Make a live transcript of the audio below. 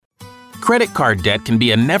Credit card debt can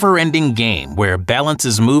be a never-ending game where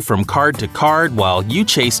balances move from card to card while you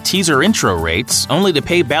chase teaser intro rates only to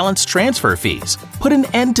pay balance transfer fees. Put an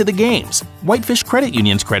end to the games. Whitefish Credit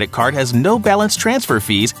Union's credit card has no balance transfer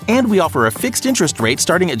fees, and we offer a fixed interest rate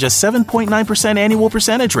starting at just 7.9% annual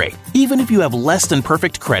percentage rate. Even if you have less than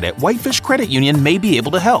perfect credit, Whitefish Credit Union may be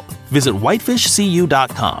able to help. Visit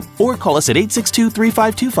whitefishcu.com or call us at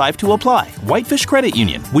 862-3525 to apply. Whitefish Credit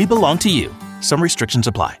Union. We belong to you. Some restrictions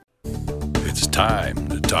apply. It's time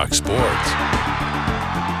to talk sports.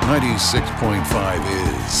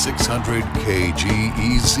 96.5 is 600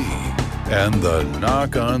 KGEZ, and the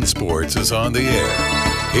Nach On Sports is on the air.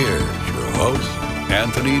 Here's your host,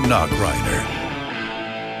 Anthony Nachreiner.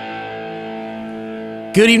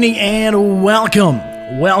 Good evening and welcome.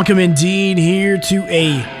 Welcome indeed here to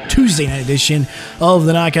a Tuesday night edition of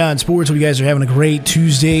the Nach On Sports. Hope you guys are having a great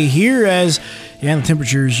Tuesday here as the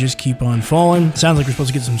temperatures just keep on falling. Sounds like we're supposed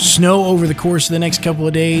to get some snow over the course of the next couple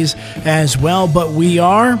of days as well, but we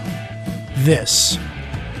are this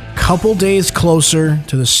couple days closer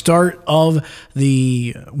to the start of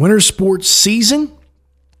the winter sports season.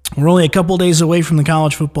 We're only a couple days away from the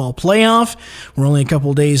college football playoff. We're only a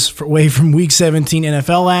couple days away from Week 17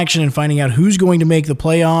 NFL action and finding out who's going to make the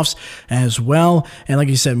playoffs as well. And like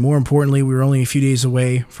I said, more importantly, we're only a few days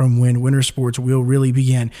away from when winter sports will really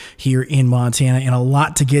begin here in Montana. And a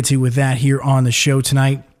lot to get to with that here on the show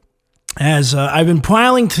tonight. As I've been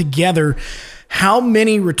piling together how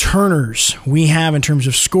many returners we have in terms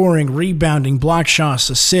of scoring, rebounding, block shots,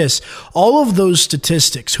 assists, all of those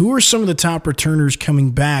statistics. Who are some of the top returners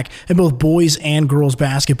coming back in both boys and girls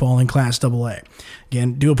basketball in Class AA?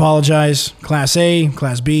 Again, do apologize. Class A,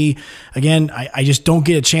 Class B. Again, I just don't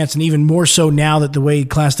get a chance, and even more so now that the way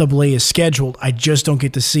Class AA is scheduled, I just don't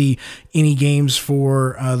get to see any games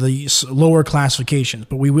for the lower classifications.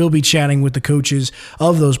 But we will be chatting with the coaches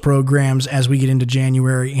of those programs as we get into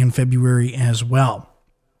January and February as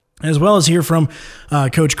well as hear from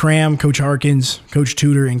Coach Cram, Coach Harkins, Coach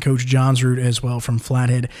Tudor, and Coach Johnsrud as well from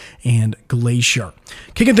Flathead and Glacier.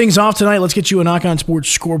 Kicking things off tonight, let's get you a Nach On Sports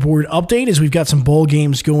scoreboard update as we've got some bowl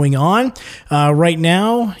games going on. Right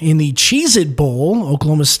now in the Cheez-It Bowl,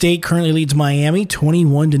 Oklahoma State currently leads Miami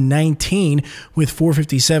 21-19 with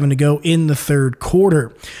 4:57 to go in the third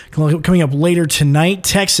quarter. Coming up later tonight,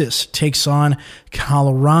 Texas takes on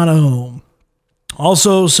Colorado.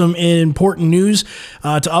 Also, some important news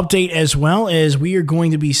to update as well as we are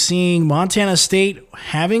going to be seeing Montana State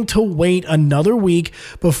having to wait another week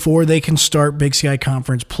before they can start Big Sky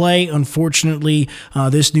Conference play. Unfortunately,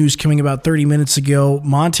 this news coming about 30 minutes ago,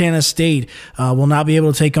 Montana State will not be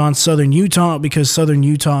able to take on Southern Utah because Southern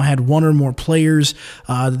Utah had one or more players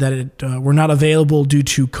that were not available due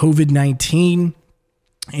to COVID-19.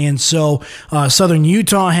 And so Southern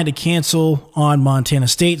Utah had to cancel on Montana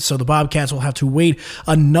State, so the Bobcats will have to wait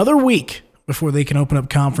another week before they can open up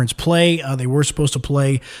conference play. They were supposed to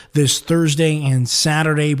play this Thursday and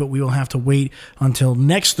Saturday, but we will have to wait until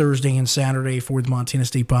next Thursday and Saturday for the Montana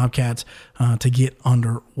State Bobcats to get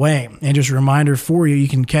underway. And just a reminder for you, you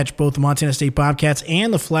can catch both the Montana State Bobcats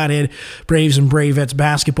and the Flathead Braves and Bravettes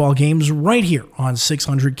basketball games right here on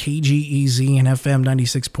 600 KGEZ and FM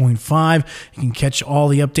 96.5. You can catch all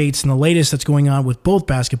the updates and the latest that's going on with both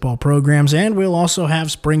basketball programs, and we'll also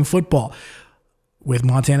have spring football with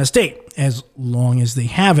Montana State, as long as they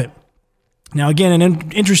have it. Now, again,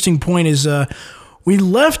 an interesting point is we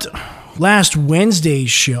left last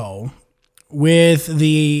Wednesday's show with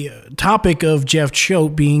the topic of Jeff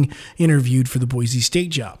Choate being interviewed for the Boise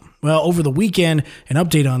State job. Well, over the weekend, an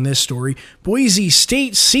update on this story, Boise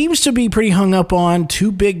State seems to be pretty hung up on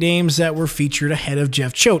two big names that were featured ahead of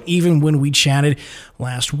Jeff Choate, even when we chatted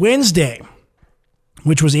last Wednesday,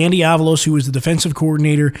 which was Andy Avalos, who is the defensive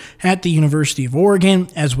coordinator at the University of Oregon,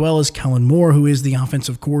 as well as Kellen Moore, who is the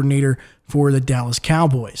offensive coordinator for the Dallas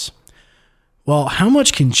Cowboys. Well, how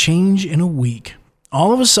much can change in a week?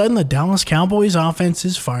 All of a sudden, the Dallas Cowboys offense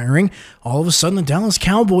is firing. All of a sudden, the Dallas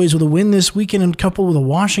Cowboys, with a win this weekend and coupled with a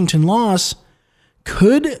Washington loss,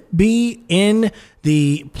 could be in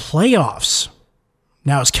the playoffs.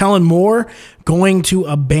 Now, is Kellen Moore going to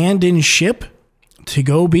abandon ship to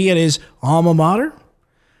go be at his alma mater?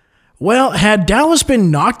 Well, had Dallas been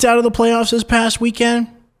knocked out of the playoffs this past weekend,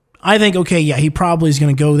 I think, okay, yeah, he probably is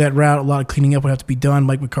going to go that route. A lot of cleaning up would have to be done.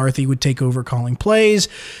 Mike McCarthy would take over calling plays.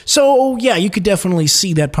 So, yeah, you could definitely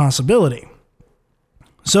see that possibility.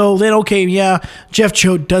 So then, okay, yeah, Jeff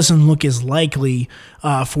Choate doesn't look as likely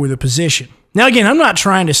for the position. Now, again, I'm not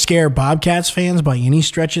trying to scare Bobcats fans by any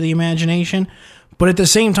stretch of the imagination, but at the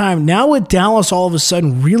same time, now with Dallas all of a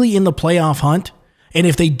sudden really in the playoff hunt, And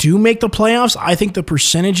if they do make the playoffs, I think the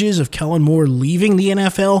percentages of Kellen Moore leaving the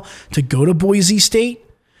NFL to go to Boise State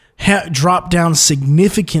drop down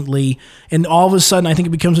significantly. And all of a sudden, I think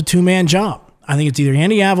it becomes a two-man job. I think it's either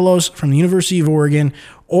Andy Avalos from the University of Oregon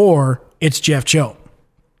or it's Jeff Choate.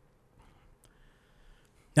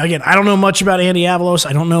 Now, again, I don't know much about Andy Avalos.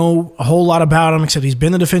 I don't know a whole lot about him, except he's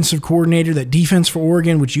been the defensive coordinator. That defense for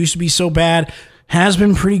Oregon, which used to be so bad, has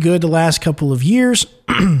been pretty good the last couple of years.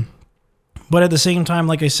 But at the same time,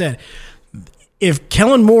 like I said, if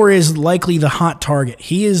Kellen Moore is likely the hot target,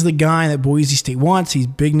 he is the guy that Boise State wants. He's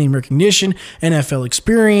big name recognition, NFL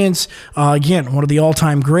experience. Again, one of the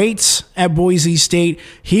all-time greats at Boise State.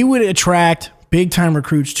 He would attract big-time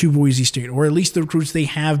recruits to Boise State, or at least the recruits they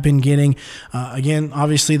have been getting. Again,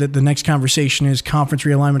 obviously, the next conversation is conference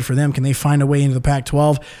realignment for them. Can they find a way into the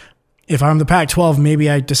Pac-12? If I'm the Pac-12, maybe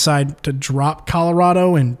I decide to drop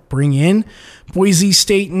Colorado and bring in Boise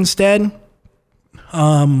State instead.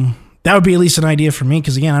 That would be at least an idea for me,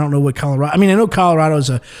 because, again, I don't know what Colorado... I mean, I know Colorado is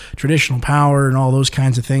a traditional power and all those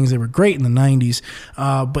kinds of things. They were great in the 90s,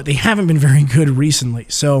 but they haven't been very good recently.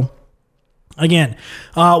 So, again,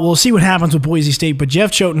 we'll see what happens with Boise State, but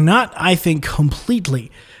Jeff Choate not, I think,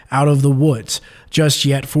 completely out of the woods just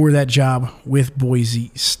yet for that job with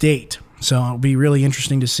Boise State. So it'll be really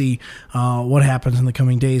interesting to see what happens in the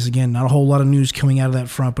coming days. Again, not a whole lot of news coming out of that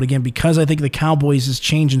front, but again, because I think the Cowboys is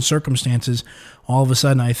changing circumstances, all of a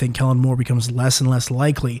sudden I think Kellen Moore becomes less and less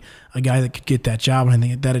likely a guy that could get that job, and I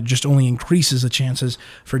think that it just only increases the chances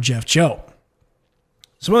for Jeff Choate.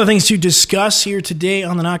 Some other things to discuss here today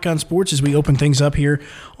on the Nach On Sports as we open things up here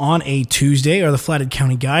on a Tuesday are the Flathead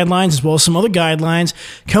County guidelines, as well as some other guidelines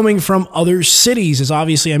coming from other cities. As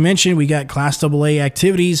obviously I mentioned, we got Class AA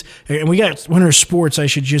activities, and we got winter sports, I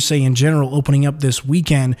should just say in general, opening up this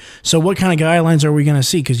weekend. So what kind of guidelines are we going to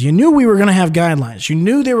see? Because you knew we were going to have guidelines. You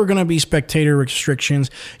knew there were going to be spectator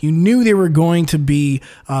restrictions. You knew there were going to be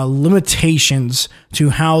limitations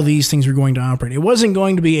to how these things were going to operate. It wasn't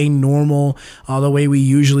going to be a normal, the way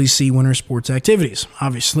we usually see winter sports activities.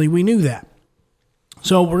 Obviously, we knew that.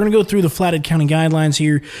 So we're going to go through the Flathead County guidelines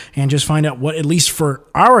here and just find out what, at least for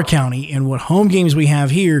our county and what home games we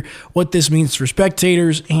have here, what this means for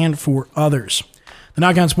spectators and for others. The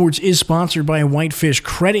Nach On Sports is sponsored by Whitefish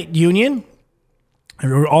Credit Union.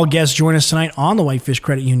 All guests join us tonight on the Whitefish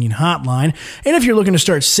Credit Union Hotline. And if you're looking to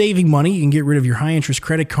start saving money, you can get rid of your high-interest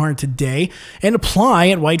credit card today and apply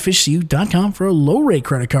at whitefishcu.com for a low-rate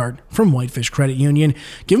credit card from Whitefish Credit Union.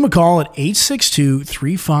 Give them a call at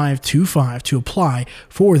 862-3525 to apply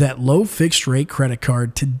for that low fixed-rate credit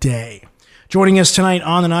card today. Joining us tonight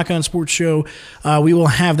on the Nach On Sports Show, we will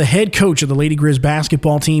have the head coach of the Lady Grizz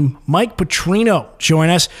basketball team, Mike Petrino, join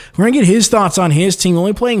us. We're going to get his thoughts on his team,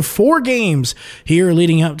 only playing 4 games here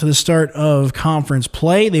leading up to the start of conference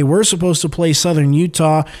play. They were supposed to play Southern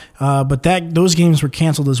Utah, but those games were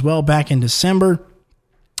canceled as well back in December.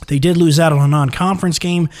 They did lose out on a non-conference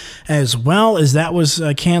game as well, as that was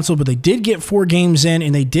canceled, but they did get 4 games in,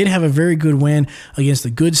 and they did have a very good win against the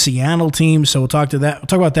good Seattle team. So we'll talk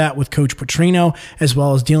about that with Coach Petrino, as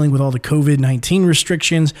well as dealing with all the COVID-19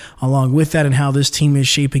 restrictions, along with that, and how this team is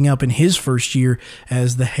shaping up in his first year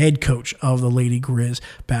as the head coach of the Lady Grizz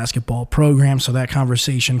basketball program. So that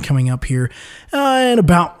conversation coming up here in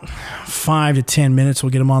about 5 to 10 minutes. We'll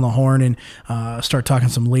get him on the horn and start talking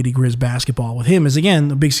some Lady Grizz basketball with him, as again,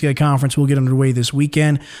 the Big Sky Conference will get underway this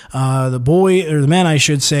weekend. The men, I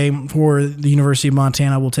should say, for the University of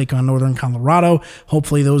Montana will take on Northern Colorado.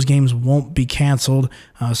 Hopefully those games won't be canceled.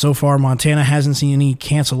 So far, Montana hasn't seen any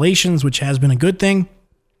cancellations, which has been a good thing.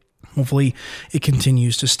 Hopefully it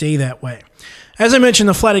continues to stay that way. As I mentioned,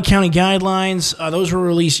 the Flathead County guidelines, those were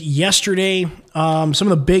released yesterday. Some of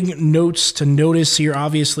the big notes to notice here,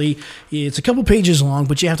 obviously, it's a couple pages long,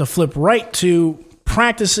 but you have to flip right to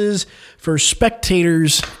practices for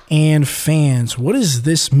spectators and fans. What does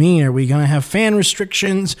this mean? Are we going to have fan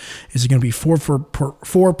restrictions? Is it going to be four per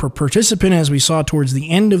participant, as we saw towards the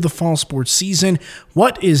end of the fall sports season?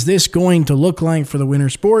 What is this going to look like for the winter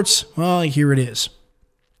sports? Well, here it is.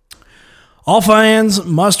 All fans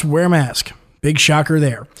must wear a mask. Big shocker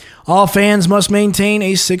there. All fans must maintain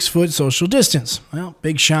a 6-foot social distance. Well,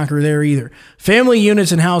 big shocker there either. Family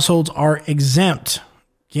units and households are exempt.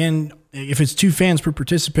 Again, if it's 2 fans per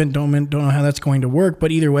participant, don't know how that's going to work,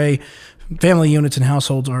 but either way, family units and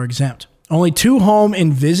households are exempt. Only 2 home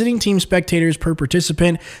and visiting team spectators per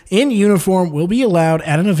participant in uniform will be allowed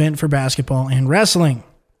at an event for basketball and wrestling.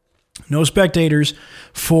 No spectators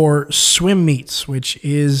for swim meets, which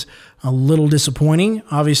is a little disappointing.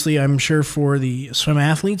 Obviously, I'm sure for the swim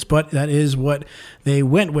athletes, but that is what they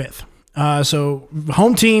went with. So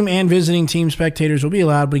home team and visiting team spectators will be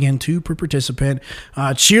allowed, but again, 2 per participant.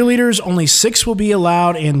 Cheerleaders, only 6 will be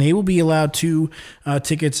allowed, and they will be allowed 2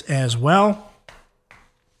 tickets as well.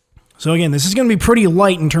 So again, this is going to be pretty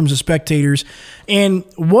light in terms of spectators. And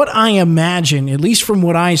what I imagine, at least from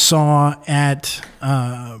what I saw at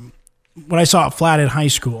Flathead High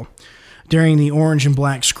School during the orange and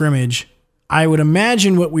black scrimmage, I would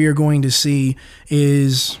imagine what we are going to see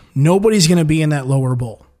is nobody's going to be in that lower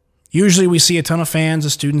bowl. Usually we see a ton of fans, a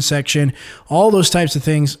student section, all those types of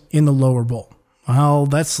things in the lower bowl. Well,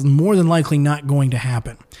 that's more than likely not going to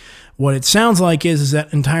happen. What it sounds like is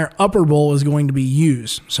that entire upper bowl is going to be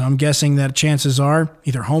used. So I'm guessing that chances are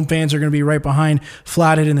either home fans are going to be right behind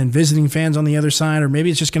Flathead and then visiting fans on the other side, or maybe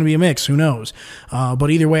it's just going to be a mix. Who knows? But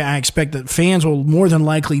either way, I expect that fans will more than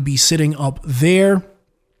likely be sitting up there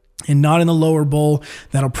and not in the lower bowl.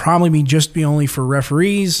 That'll probably be only for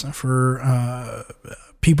referees, for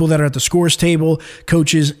people that are at the scores table,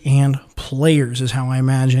 coaches, and players is how I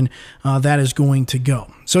imagine that is going to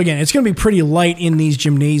go. So again, it's going to be pretty light in these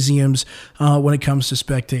gymnasiums when it comes to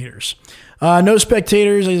spectators. No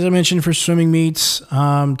spectators, as I mentioned, for swimming meets.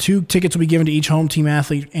 2 tickets will be given to each home team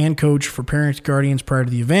athlete and coach for parents, guardians prior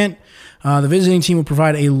to the event. The visiting team will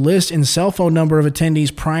provide a list and cell phone number of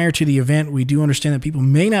attendees prior to the event. We do understand that people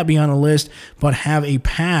may not be on a list, but have a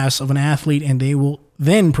pass of an athlete, and they will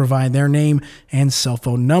then provide their name and cell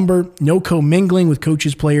phone number. No commingling with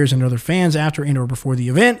coaches, players, and other fans after and or before the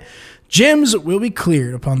event. Gyms will be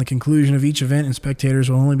cleared upon the conclusion of each event, and spectators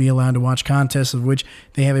will only be allowed to watch contests of which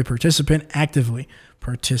they have a participant actively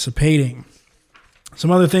participating. Some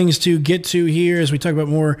other things to get to here as we talk about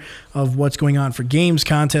more of what's going on for games,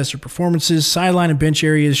 contests, or performances. Sideline and bench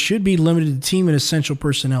areas should be limited to team and essential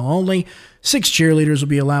personnel only. 6 cheerleaders will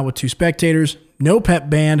be allowed with 2 spectators. No pep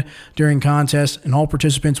band during contests, and all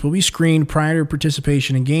participants will be screened prior to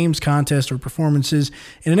participation in games, contests, or performances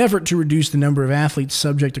in an effort to reduce the number of athletes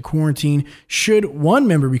subject to quarantine. Should one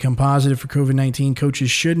member become positive for COVID-19, coaches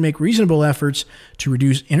should make reasonable efforts to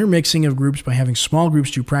reduce intermixing of groups by having small groups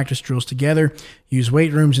do practice drills together, use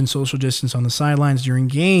weight rooms, and social distance on the sidelines during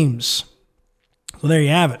games. So there you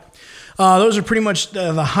have it. Those are pretty much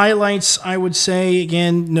the highlights, I would say.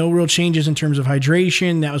 Again, no real changes in terms of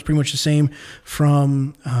hydration. That was pretty much the same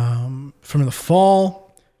from the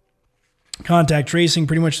fall. Contact tracing,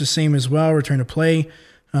 pretty much the same as well. Return to play,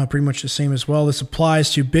 pretty much the same as well. This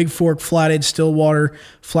applies to Big Fork, Flathead, Stillwater,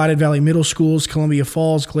 Flathead Valley Middle Schools, Columbia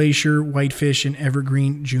Falls, Glacier, Whitefish, and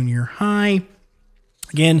Evergreen Junior High.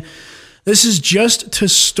 Again, this is just to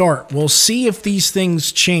start. We'll see if these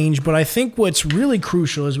things change, but I think what's really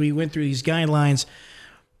crucial as we went through these guidelines,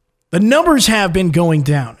 the numbers have been going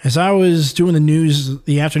down. As I was doing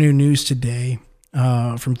the afternoon news today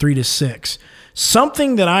from 3 to 6,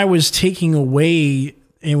 something that I was taking away,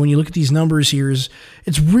 and when you look at these numbers here, is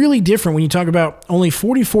it's really different when you talk about only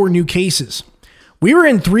 44 new cases. We were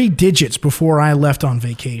in 3 digits before I left on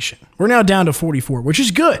vacation. We're now down to 44, which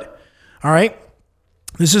is good. All right.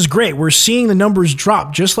 This is great. We're seeing the numbers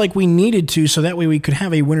drop just like we needed to, so that way we could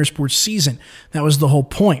have a winter sports season. That was the whole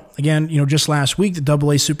point. Again, just last week, the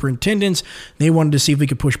AA superintendents, they wanted to see if we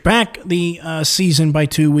could push back the season by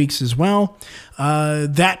 2 weeks as well.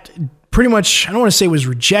 That pretty much, I don't want to say was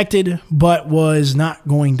rejected, but was not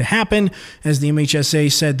going to happen. As the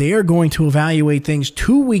MHSA said, they are going to evaluate things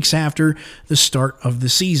 2 weeks after the start of the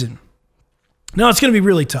season. Now, it's going to be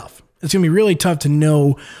really tough. It's going to be really tough to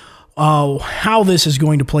know how this is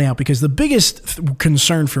going to play out, because the biggest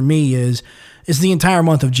concern for me is the entire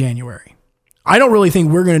month of January. I don't really think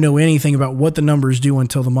we're going to know anything about what the numbers do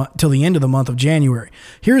until the end of the month of January.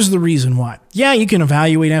 Here's the reason why. Yeah, you can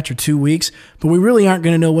evaluate after 2 weeks, but we really aren't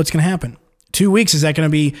going to know what's going to happen. 2 weeks, is that going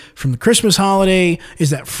to be from the Christmas holiday? Is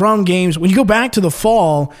that from games? When you go back to the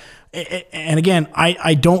fall, and again,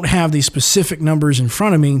 I don't have the specific numbers in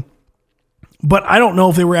front of me, but I don't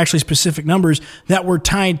know if they were actually specific numbers that were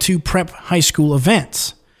tied to prep high school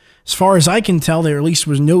events. As far as I can tell, there at least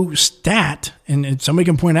was no stat, and somebody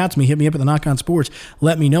can point out to me, hit me up at the Nach On Sports,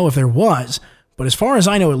 let me know if there was. But as far as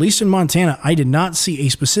I know, at least in Montana, I did not see a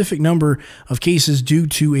specific number of cases due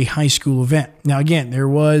to a high school event. Now, again, there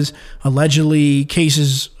was allegedly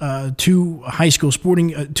cases to a high school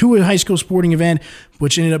sporting event,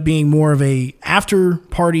 which ended up being more of a after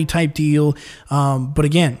party type deal. But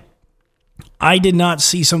again, I did not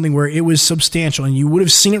see something where it was substantial, and you would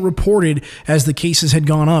have seen it reported as the cases had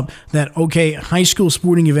gone up that, okay, high school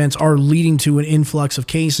sporting events are leading to an influx of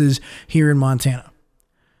cases here in Montana.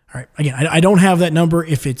 All right. Again, I don't have that number.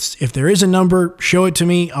 If there is a number, show it to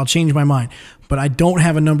me. I'll change my mind. But I don't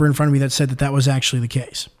have a number in front of me that said that was actually the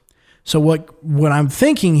case. So what I'm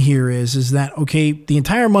thinking here is that, okay, the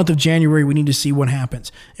entire month of January, we need to see what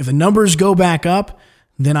happens. If the numbers go back up,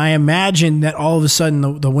 then I imagine that all of a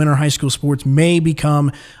sudden the winter high school sports may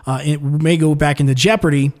become, it may go back into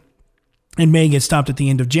jeopardy and may get stopped at the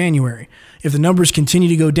end of January. If the numbers continue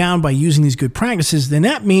to go down by using these good practices, then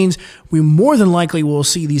that means we more than likely will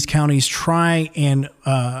see these counties try and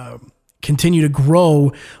continue to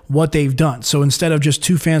grow what they've done. So instead of just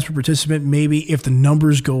 2 fans per participant, maybe if the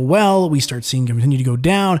numbers go well, we start seeing them continue to go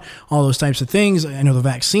down, all those types of things. I know the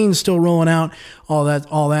vaccine's still rolling out, all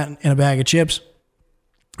that in a bag of chips.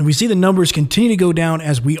 If we see the numbers continue to go down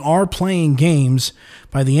as we are playing games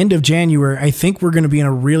by the end of January, I think we're going to be in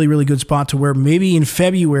a really, really good spot to where maybe in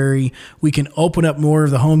February we can open up more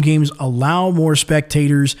of the home games, allow more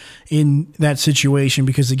spectators in that situation.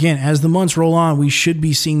 Because again, as the months roll on, we should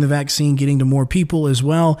be seeing the vaccine getting to more people as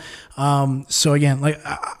well. So again,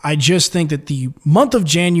 I just think that the month of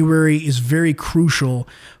January is very crucial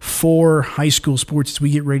for high school sports as we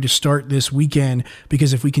get ready to start this weekend.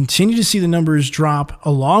 Because if we continue to see the numbers drop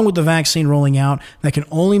along with the vaccine rolling out, that can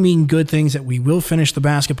only mean good things, that we will finish the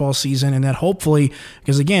basketball season, and that hopefully,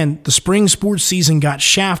 because again, the spring sports season got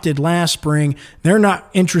shafted last spring. They're not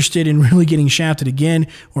interested in really getting shafted again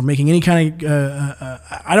or making any kind of,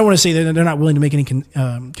 I don't want to say that they're not willing to make any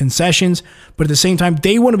concessions, but at the same time,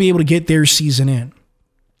 they want to be able to get their season in.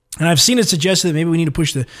 And I've seen it suggested that maybe we need to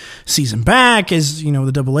push the season back, as you know,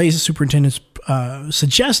 the AA superintendents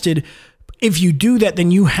suggested. If you do that, then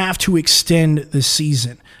you have to extend the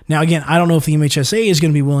season. Now, again, I don't know if the MHSA is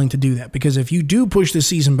going to be willing to do that, because if you do push the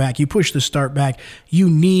season back, you push the start back, you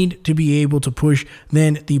need to be able to push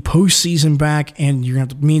then the postseason back, and you're going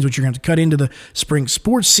to means what you're going to cut into the spring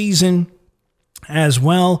sports season as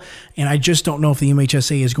well. And I just don't know if the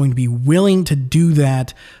MHSA is going to be willing to do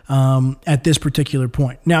that at this particular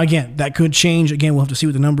point. Now, again, that could change. Again, we'll have to see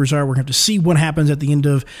what the numbers are. We're going to have to see what happens at the end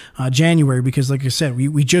of January, because like I said,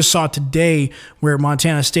 we just saw today where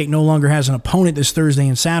Montana State no longer has an opponent this Thursday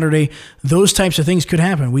and Saturday. Those types of things could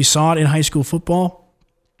happen. We saw it in high school football.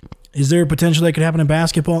 Is there a potential that could happen in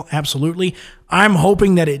basketball? Absolutely. I'm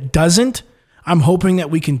hoping that it doesn't. I'm hoping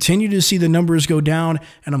that we continue to see the numbers go down,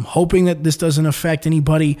 and I'm hoping that this doesn't affect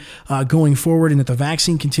anybody going forward, and that the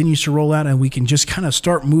vaccine continues to roll out and we can just kind of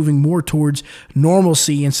start moving more towards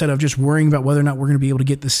normalcy instead of just worrying about whether or not we're going to be able to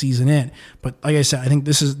get the season in. But like I said, I think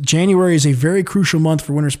January is a very crucial month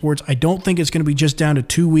for winter sports. I don't think it's going to be just down to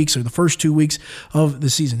 2 weeks or the first 2 weeks of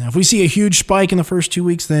the season. Now, if we see a huge spike in the first 2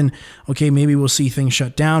 weeks, then okay, maybe we'll see things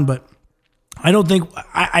shut down, but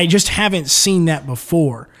I just haven't seen that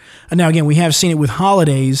before. And now, again, we have seen it with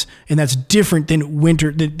holidays, and that's different than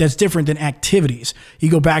winter. That's different than activities. You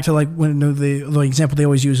go back to like when the example they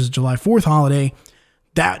always use is July 4th holiday.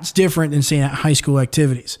 That's different than saying high school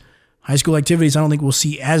activities. High school activities, I don't think we'll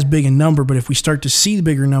see as big a number, but if we start to see the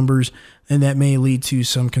bigger numbers, then that may lead to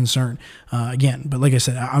some concern again. But like I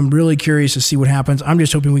said, I'm really curious to see what happens. I'm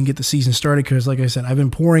just hoping we can get the season started because, like I said, I've been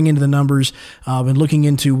pouring into the numbers. I've been looking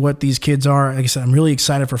into what these kids are. Like I said, I'm really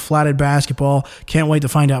excited for Flathead basketball. Can't wait to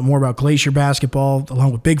find out more about Glacier basketball,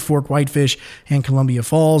 along with Big Fork, Whitefish, and Columbia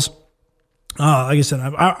Falls. Like I said,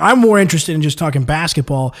 I'm more interested in just talking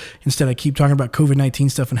basketball instead of keep talking about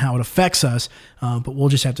COVID-19 stuff and how it affects us. But we'll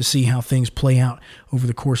just have to see how things play out over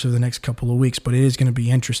the course of the next couple of weeks. But it is going to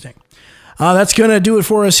be interesting. That's going to do it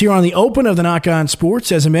for us here on the Open of the Nach On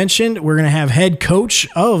Sports. As I mentioned, we're going to have head coach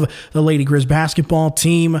of the Lady Grizz basketball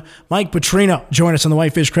team, Mike Petrino, join us on the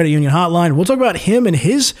Whitefish Credit Union Hotline. We'll talk about him and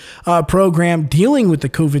his program dealing with the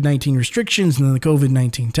COVID-19 restrictions and the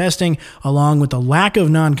COVID-19 testing, along with the lack of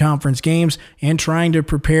non-conference games and trying to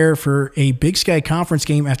prepare for a Big Sky Conference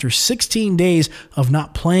game after 16 days of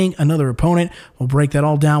not playing another opponent. We'll break that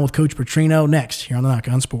all down with Coach Petrino next here on the Nach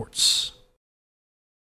On Sports.